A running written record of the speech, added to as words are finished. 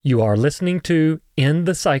You are listening to In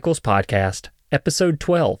the Cycles Podcast, Episode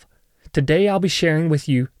 12. Today I'll be sharing with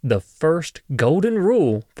you the first golden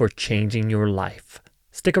rule for changing your life.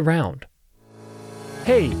 Stick around.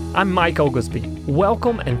 Hey, I'm Mike Oglesby.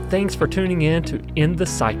 Welcome and thanks for tuning in to In the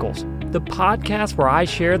Cycles, the podcast where I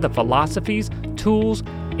share the philosophies, tools,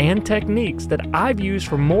 and techniques that I've used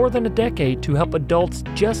for more than a decade to help adults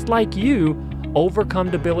just like you overcome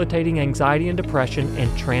debilitating anxiety and depression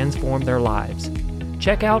and transform their lives.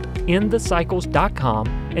 Check out inthecycles.com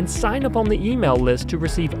and sign up on the email list to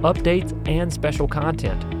receive updates and special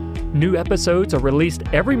content. New episodes are released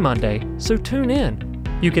every Monday, so tune in.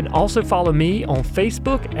 You can also follow me on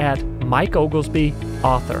Facebook at Mike Oglesby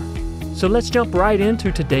Author. So let's jump right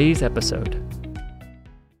into today's episode.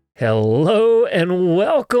 Hello and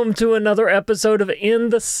welcome to another episode of In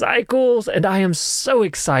the Cycles, and I am so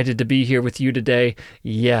excited to be here with you today.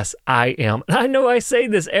 Yes, I am. I know I say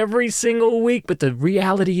this every single week, but the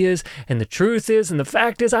reality is, and the truth is, and the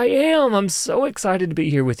fact is I am. I'm so excited to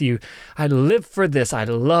be here with you. I live for this. I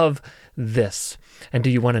love this. And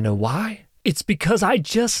do you want to know why? It's because I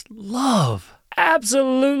just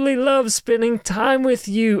absolutely love spending time with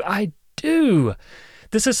you. I do.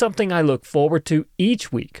 This is something I look forward to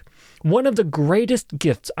each week. One of the greatest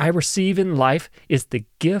gifts I receive in life is the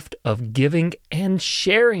gift of giving and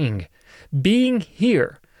sharing. Being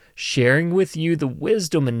here, sharing with you the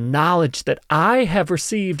wisdom and knowledge that I have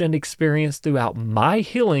received and experienced throughout my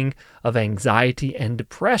healing of anxiety and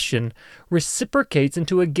depression reciprocates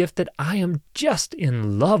into a gift that I am just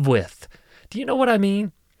in love with. Do you know what I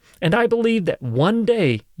mean? And I believe that one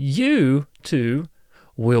day you, too,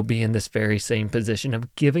 will be in this very same position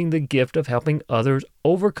of giving the gift of helping others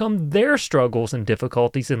overcome their struggles and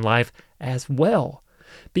difficulties in life as well,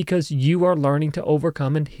 because you are learning to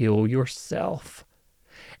overcome and heal yourself.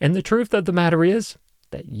 And the truth of the matter is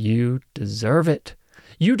that you deserve it.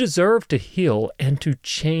 You deserve to heal and to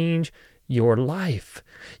change your life.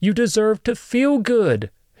 You deserve to feel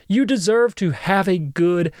good. You deserve to have a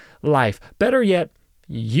good life. Better yet,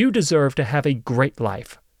 you deserve to have a great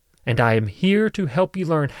life. And I am here to help you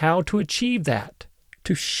learn how to achieve that,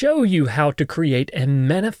 to show you how to create and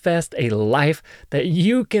manifest a life that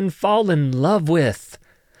you can fall in love with.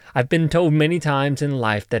 I've been told many times in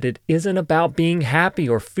life that it isn't about being happy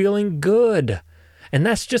or feeling good. And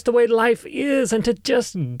that's just the way life is, and to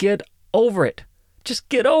just get over it. Just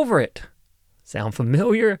get over it. Sound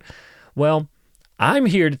familiar? Well, I'm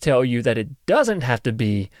here to tell you that it doesn't have to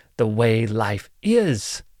be the way life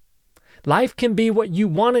is. Life can be what you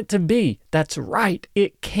want it to be. That's right,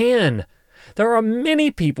 it can. There are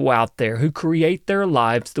many people out there who create their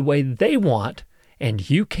lives the way they want,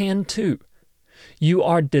 and you can too. You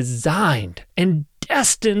are designed and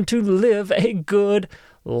destined to live a good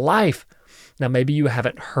life. Now, maybe you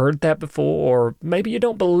haven't heard that before, or maybe you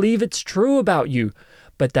don't believe it's true about you,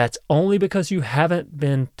 but that's only because you haven't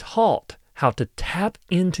been taught how to tap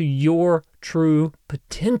into your true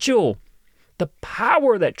potential. The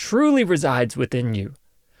power that truly resides within you,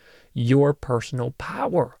 your personal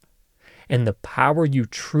power. And the power you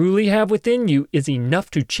truly have within you is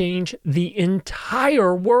enough to change the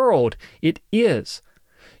entire world. It is.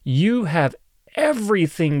 You have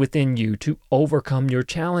everything within you to overcome your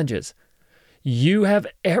challenges. You have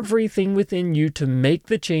everything within you to make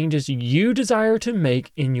the changes you desire to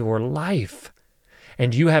make in your life.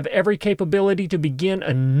 And you have every capability to begin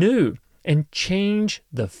anew and change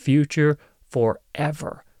the future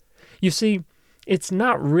forever. You see, it's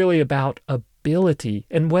not really about ability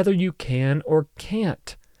and whether you can or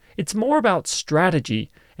can't. It's more about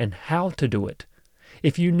strategy and how to do it.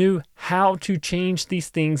 If you knew how to change these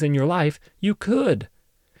things in your life, you could.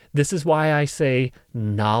 This is why I say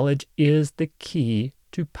knowledge is the key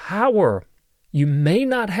to power. You may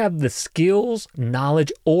not have the skills,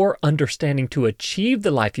 knowledge, or understanding to achieve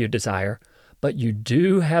the life you desire, but you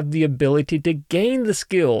do have the ability to gain the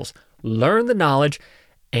skills, learn the knowledge,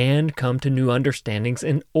 and come to new understandings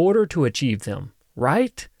in order to achieve them,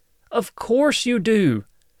 right? Of course you do.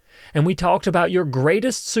 And we talked about your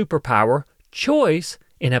greatest superpower, choice,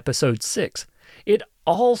 in episode 6. It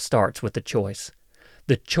all starts with the choice.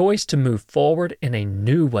 The choice to move forward in a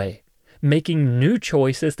new way, making new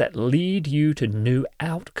choices that lead you to new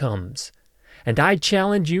outcomes. And I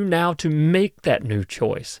challenge you now to make that new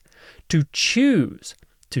choice, to choose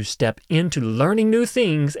to step into learning new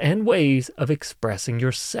things and ways of expressing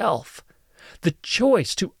yourself. The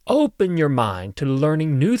choice to open your mind to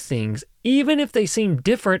learning new things, even if they seem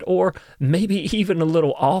different or maybe even a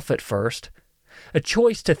little off at first. A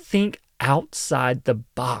choice to think outside the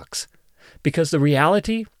box, because the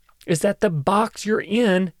reality is that the box you're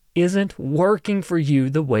in isn't working for you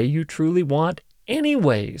the way you truly want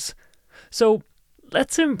anyways. So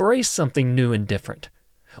let's embrace something new and different.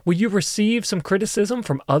 Will you receive some criticism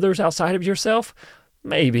from others outside of yourself?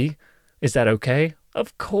 Maybe. Is that okay?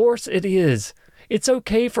 Of course it is. It's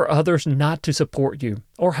okay for others not to support you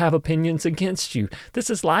or have opinions against you. This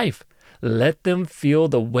is life. Let them feel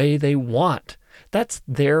the way they want. That's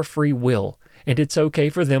their free will, and it's okay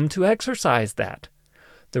for them to exercise that.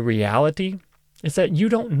 The reality is that you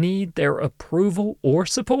don't need their approval or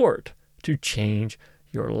support to change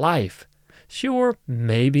your life. Sure,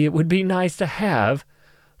 maybe it would be nice to have,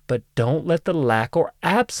 but don't let the lack or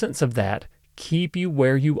absence of that keep you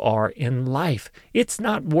where you are in life. It's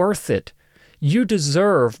not worth it. You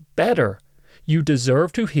deserve better. You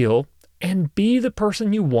deserve to heal and be the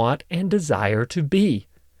person you want and desire to be,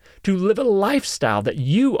 to live a lifestyle that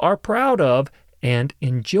you are proud of and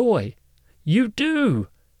enjoy. You do.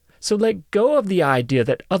 So let go of the idea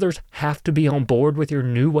that others have to be on board with your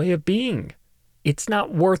new way of being. It's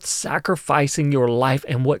not worth sacrificing your life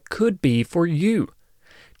and what could be for you.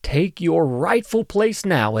 Take your rightful place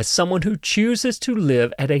now as someone who chooses to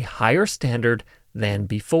live at a higher standard than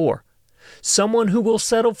before. Someone who will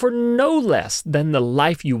settle for no less than the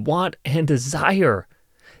life you want and desire.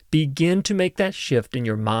 Begin to make that shift in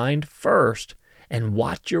your mind first and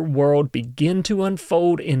watch your world begin to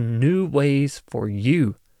unfold in new ways for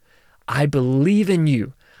you. I believe in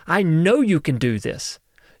you. I know you can do this.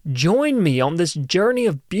 Join me on this journey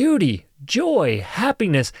of beauty, joy,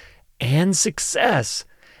 happiness, and success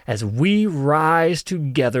as we rise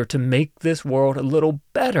together to make this world a little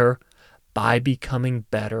better by becoming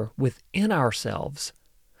better within ourselves.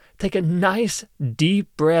 Take a nice deep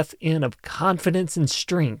breath in of confidence and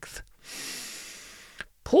strength.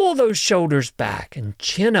 Pull those shoulders back and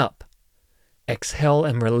chin up. Exhale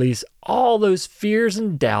and release all those fears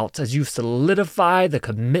and doubts as you solidify the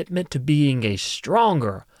commitment to being a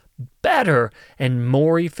stronger, better, and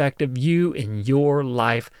more effective you in your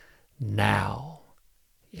life now.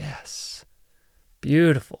 Yes.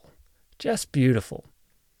 Beautiful. Just beautiful.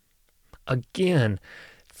 Again,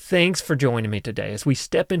 thanks for joining me today as we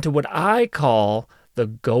step into what I call the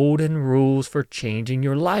golden rules for changing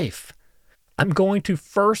your life. I'm going to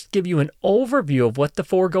first give you an overview of what the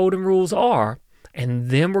 4 golden rules are, and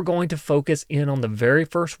then we're going to focus in on the very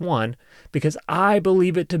first one because I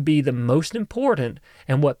believe it to be the most important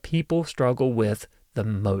and what people struggle with the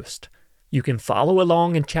most. You can follow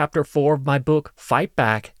along in chapter 4 of my book, Fight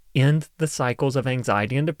Back, End the Cycles of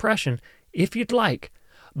Anxiety and Depression, if you'd like,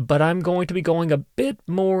 but I'm going to be going a bit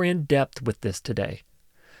more in depth with this today.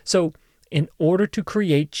 So, in order to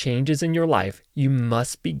create changes in your life, you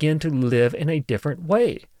must begin to live in a different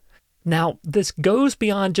way. Now, this goes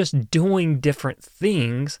beyond just doing different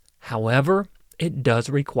things. However, it does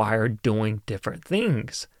require doing different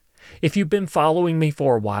things. If you've been following me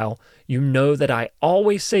for a while, you know that I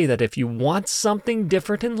always say that if you want something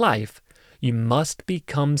different in life, you must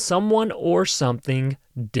become someone or something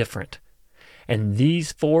different. And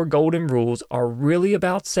these 4 golden rules are really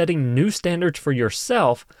about setting new standards for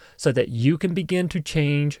yourself so that you can begin to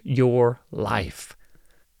change your life.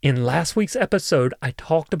 In last week's episode, I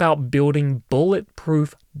talked about building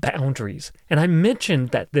bulletproof boundaries, and I mentioned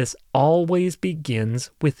that this always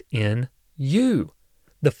begins within you.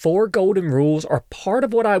 The 4 golden rules are part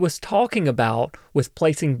of what I was talking about with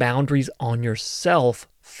placing boundaries on yourself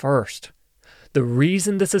first. The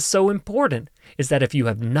reason this is so important is that if you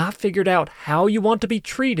have not figured out how you want to be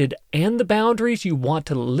treated and the boundaries you want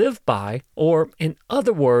to live by, or in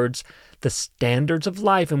other words, the standards of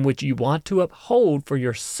life in which you want to uphold for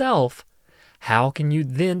yourself, how can you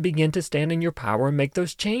then begin to stand in your power and make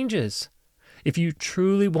those changes? If you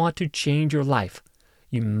truly want to change your life,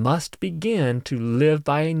 you must begin to live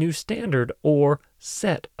by a new standard or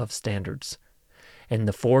set of standards. And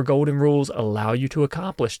the 4 golden rules allow you to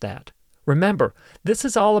accomplish that. Remember, this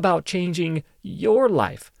is all about changing your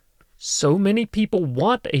life. So many people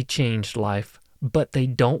want a changed life, but they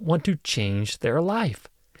don't want to change their life.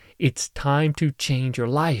 It's time to change your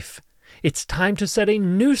life. It's time to set a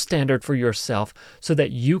new standard for yourself so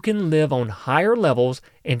that you can live on higher levels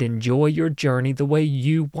and enjoy your journey the way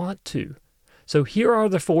you want to. So here are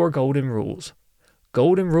the 4 golden rules.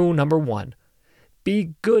 Golden rule number 1,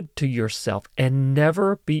 be good to yourself and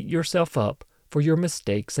never beat yourself up for your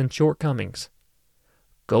mistakes and shortcomings.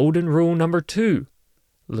 Golden rule number 2,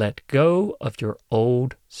 let go of your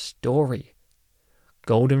old story.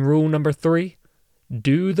 Golden rule number 3,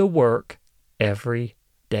 do the work every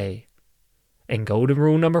day. And golden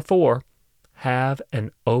rule number 4, have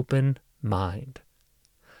an open mind.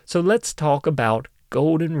 So let's talk about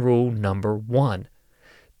golden rule number 1.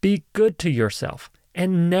 Be good to yourself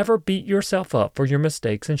and never beat yourself up for your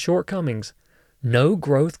mistakes and shortcomings. No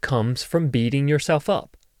growth comes from beating yourself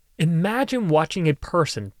up. Imagine watching a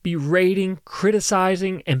person berating,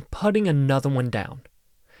 criticizing, and putting another one down.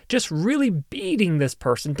 Just really beating this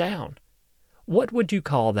person down. What would you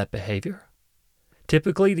call that behavior?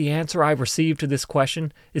 Typically, the answer I receive to this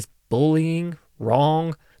question is bullying,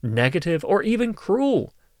 wrong, negative, or even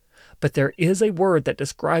cruel. But there is a word that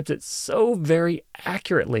describes it so very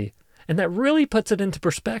accurately and that really puts it into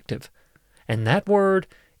perspective. And that word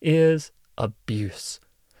is abuse.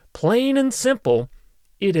 Plain and simple,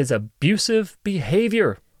 it is abusive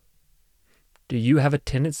behavior. Do you have a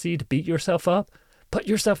tendency to beat yourself up, put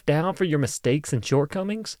yourself down for your mistakes and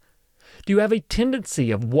shortcomings? Do you have a tendency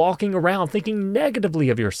of walking around thinking negatively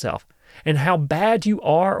of yourself and how bad you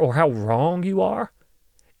are or how wrong you are?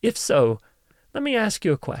 If so, let me ask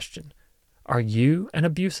you a question. Are you an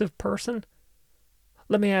abusive person?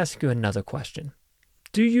 Let me ask you another question.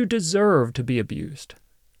 Do you deserve to be abused?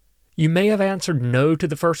 You may have answered no to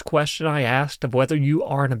the first question I asked of whether you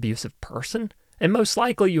are an abusive person, and most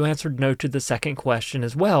likely you answered no to the second question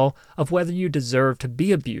as well of whether you deserve to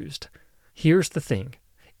be abused. Here's the thing.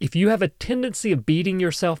 If you have a tendency of beating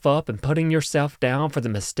yourself up and putting yourself down for the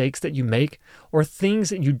mistakes that you make or things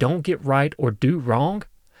that you don't get right or do wrong,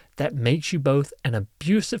 that makes you both an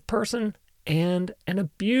abusive person and an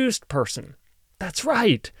abused person. That's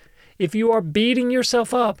right. If you are beating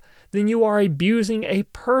yourself up, then you are abusing a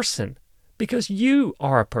person because you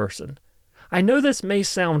are a person. I know this may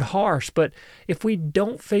sound harsh, but if we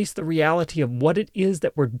don't face the reality of what it is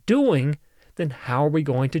that we're doing, then how are we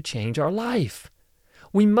going to change our life?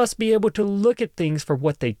 We must be able to look at things for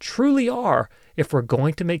what they truly are if we're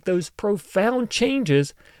going to make those profound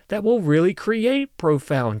changes that will really create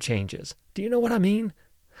profound changes. Do you know what I mean?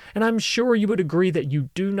 And I'm sure you would agree that you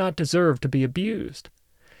do not deserve to be abused.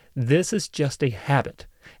 This is just a habit,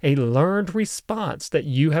 a learned response that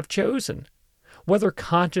you have chosen, whether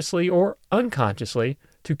consciously or unconsciously,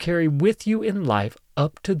 to carry with you in life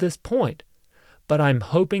up to this point. But I'm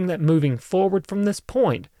hoping that moving forward from this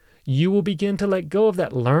point, you will begin to let go of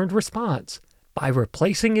that learned response by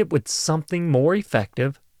replacing it with something more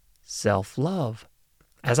effective, self-love.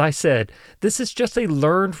 As I said, this is just a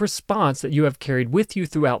learned response that you have carried with you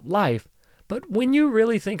throughout life, but when you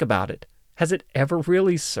really think about it, has it ever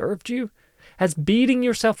really served you? Has beating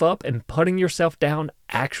yourself up and putting yourself down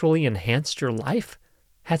actually enhanced your life?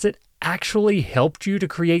 Has it actually helped you to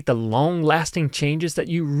create the long-lasting changes that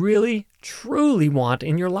you really, truly want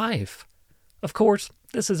in your life? Of course,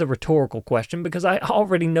 this is a rhetorical question because I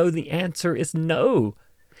already know the answer is no.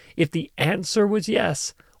 If the answer was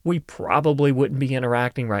yes, we probably wouldn't be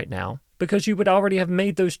interacting right now because you would already have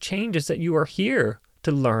made those changes that you are here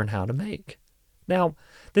to learn how to make. Now,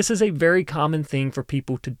 this is a very common thing for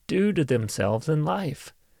people to do to themselves in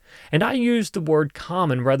life. And I use the word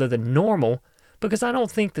common rather than normal because I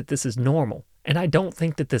don't think that this is normal, and I don't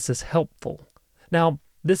think that this is helpful. Now,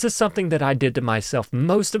 this is something that I did to myself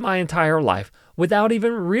most of my entire life without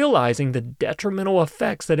even realizing the detrimental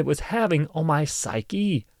effects that it was having on my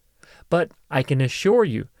psyche. But I can assure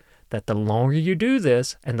you that the longer you do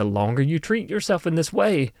this and the longer you treat yourself in this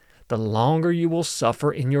way, the longer you will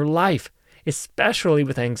suffer in your life, especially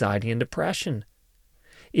with anxiety and depression.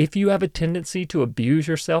 If you have a tendency to abuse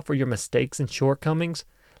yourself for your mistakes and shortcomings,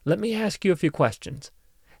 let me ask you a few questions.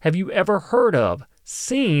 Have you ever heard of,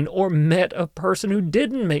 seen, or met a person who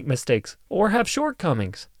didn't make mistakes or have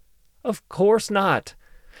shortcomings? Of course not.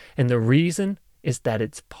 And the reason is that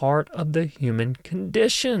it's part of the human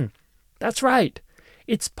condition. That's right.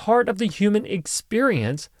 It's part of the human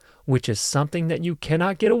experience, which is something that you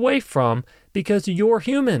cannot get away from because you're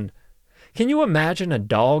human. Can you imagine a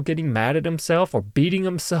dog getting mad at himself or beating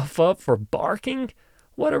himself up for barking?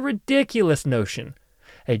 What a ridiculous notion.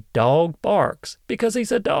 A dog barks because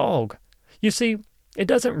he's a dog. You see, it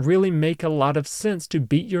doesn't really make a lot of sense to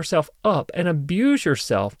beat yourself up and abuse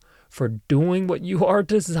yourself for doing what you are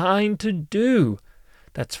designed to do.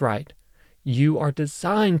 That's right. You are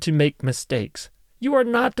designed to make mistakes. You are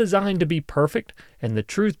not designed to be perfect, and the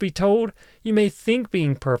truth be told, you may think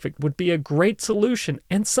being perfect would be a great solution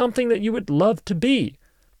and something that you would love to be.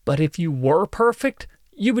 But if you were perfect,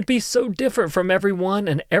 you would be so different from everyone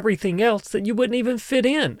and everything else that you wouldn't even fit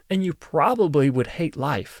in, and you probably would hate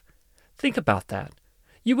life. Think about that.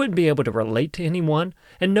 You wouldn't be able to relate to anyone,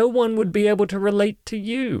 and no one would be able to relate to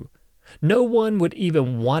you. No one would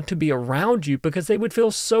even want to be around you because they would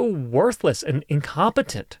feel so worthless and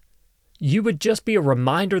incompetent. You would just be a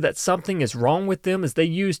reminder that something is wrong with them as they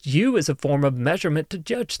used you as a form of measurement to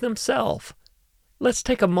judge themselves. Let's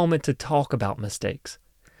take a moment to talk about mistakes.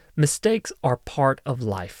 Mistakes are part of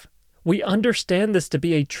life. We understand this to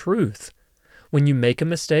be a truth. When you make a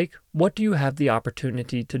mistake, what do you have the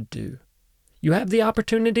opportunity to do? You have the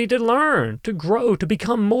opportunity to learn, to grow, to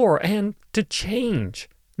become more, and to change.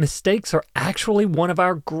 Mistakes are actually one of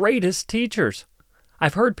our greatest teachers.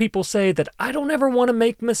 I've heard people say that I don't ever want to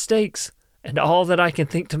make mistakes, and all that I can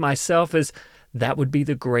think to myself is that would be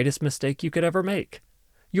the greatest mistake you could ever make.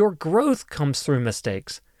 Your growth comes through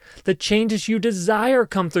mistakes. The changes you desire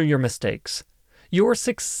come through your mistakes. Your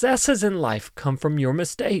successes in life come from your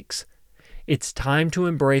mistakes. It's time to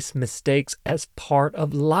embrace mistakes as part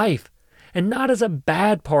of life, and not as a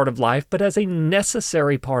bad part of life, but as a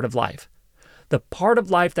necessary part of life. The part of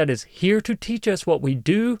life that is here to teach us what we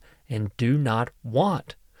do and do not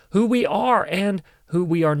want, who we are and who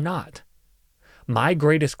we are not. My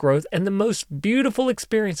greatest growth and the most beautiful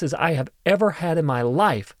experiences I have ever had in my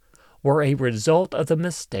life were a result of the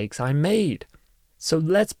mistakes I made. So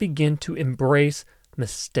let's begin to embrace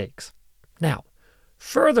mistakes. Now,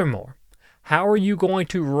 furthermore, how are you going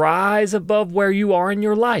to rise above where you are in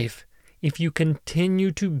your life if you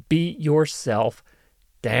continue to beat yourself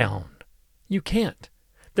down? You can't.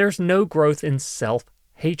 There's no growth in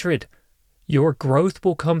self-hatred. Your growth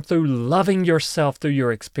will come through loving yourself through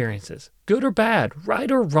your experiences, good or bad,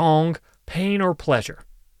 right or wrong, pain or pleasure.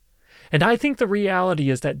 And I think the reality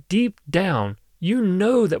is that deep down, you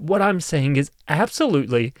know that what I'm saying is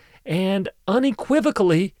absolutely and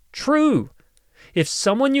unequivocally true. If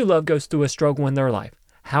someone you love goes through a struggle in their life,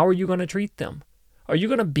 how are you going to treat them? Are you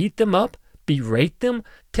going to beat them up, berate them,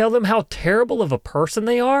 tell them how terrible of a person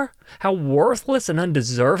they are, how worthless and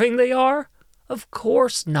undeserving they are? Of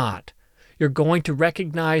course not. You're going to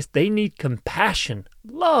recognize they need compassion,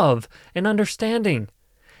 love, and understanding.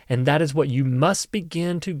 And that is what you must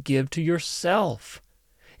begin to give to yourself.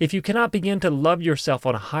 If you cannot begin to love yourself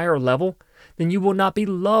on a higher level, then you will not be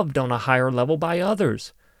loved on a higher level by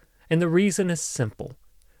others. And the reason is simple.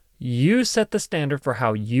 You set the standard for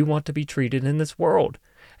how you want to be treated in this world.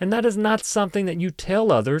 And that is not something that you tell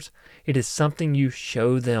others. It is something you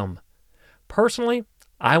show them. Personally,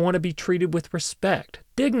 I want to be treated with respect,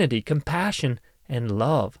 dignity, compassion, and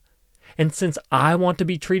love. And since I want to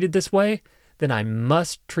be treated this way, then I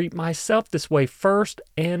must treat myself this way first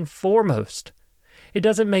and foremost. It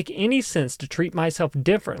doesn't make any sense to treat myself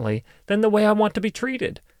differently than the way I want to be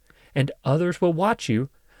treated. And others will watch you.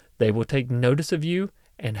 They will take notice of you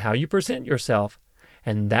and how you present yourself,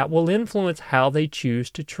 and that will influence how they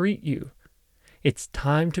choose to treat you. It's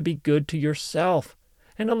time to be good to yourself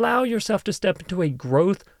and allow yourself to step into a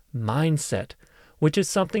growth mindset, which is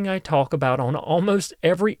something I talk about on almost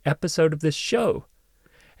every episode of this show.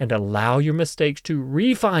 And allow your mistakes to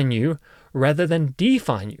refine you rather than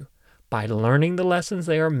define you by learning the lessons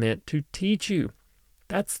they are meant to teach you.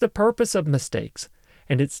 That's the purpose of mistakes,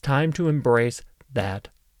 and it's time to embrace that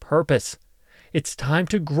purpose. It's time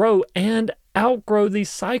to grow and outgrow these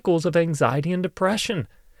cycles of anxiety and depression.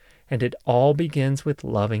 And it all begins with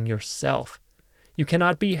loving yourself. You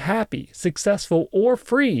cannot be happy, successful, or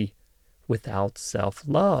free without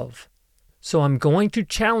self-love. So I'm going to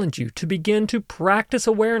challenge you to begin to practice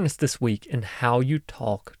awareness this week in how you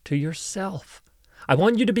talk to yourself. I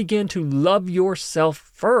want you to begin to love yourself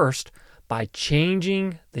first by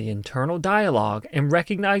changing the internal dialogue and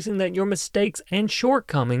recognizing that your mistakes and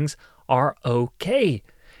shortcomings are okay.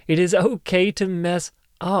 It is okay to mess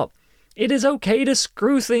up. It is okay to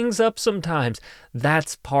screw things up sometimes.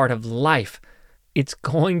 That's part of life. It's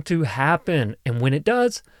going to happen. And when it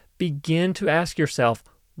does, begin to ask yourself,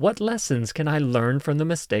 what lessons can I learn from the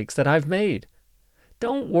mistakes that I've made?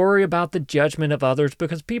 Don't worry about the judgment of others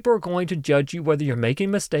because people are going to judge you whether you're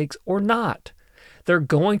making mistakes or not. They're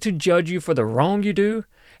going to judge you for the wrong you do,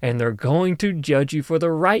 and they're going to judge you for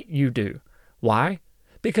the right you do. Why?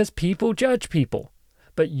 Because people judge people.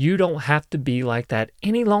 But you don't have to be like that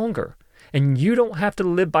any longer, and you don't have to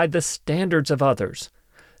live by the standards of others.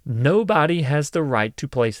 Nobody has the right to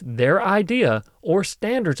place their idea or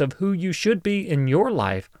standards of who you should be in your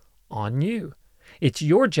life on you. It's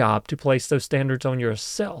your job to place those standards on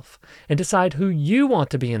yourself and decide who you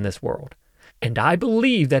want to be in this world. And I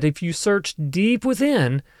believe that if you search deep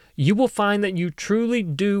within, you will find that you truly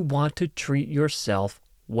do want to treat yourself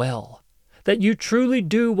well. That you truly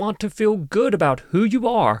do want to feel good about who you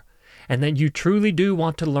are, and that you truly do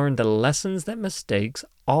want to learn the lessons that mistakes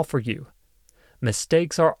offer you.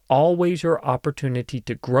 Mistakes are always your opportunity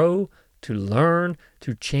to grow, to learn,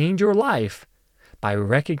 to change your life by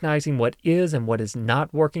recognizing what is and what is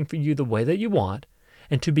not working for you the way that you want,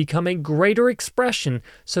 and to become a greater expression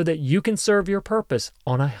so that you can serve your purpose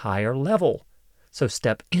on a higher level. So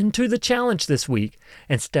step into the challenge this week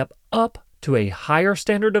and step up to a higher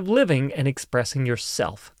standard of living and expressing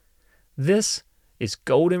yourself. This is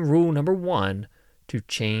golden rule number 1 to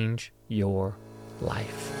change your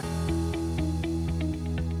life.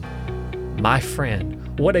 My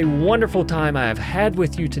friend, what a wonderful time I have had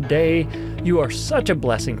with you today. You are such a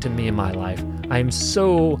blessing to me in my life. I am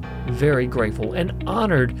so very grateful and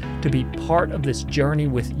honored to be part of this journey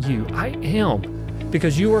with you. I am,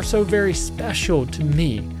 because you are so very special to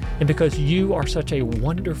me and because you are such a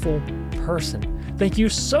wonderful person. Thank you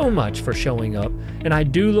so much for showing up, and I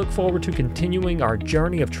do look forward to continuing our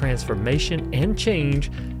journey of transformation and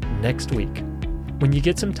change next week. When you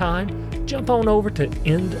get some time, jump on over to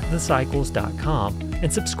endthecycles.com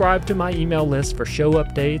and subscribe to my email list for show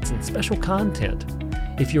updates and special content.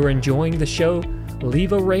 If you're enjoying the show,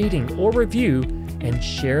 leave a rating or review and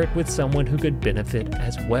share it with someone who could benefit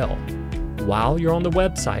as well. While you're on the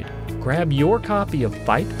website, grab your copy of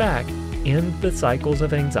Fight Back: End the Cycles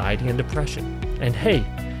of Anxiety and Depression. And hey,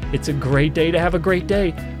 it's a great day to have a great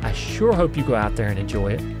day. I sure hope you go out there and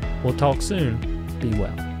enjoy it. We'll talk soon. Be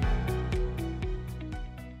well.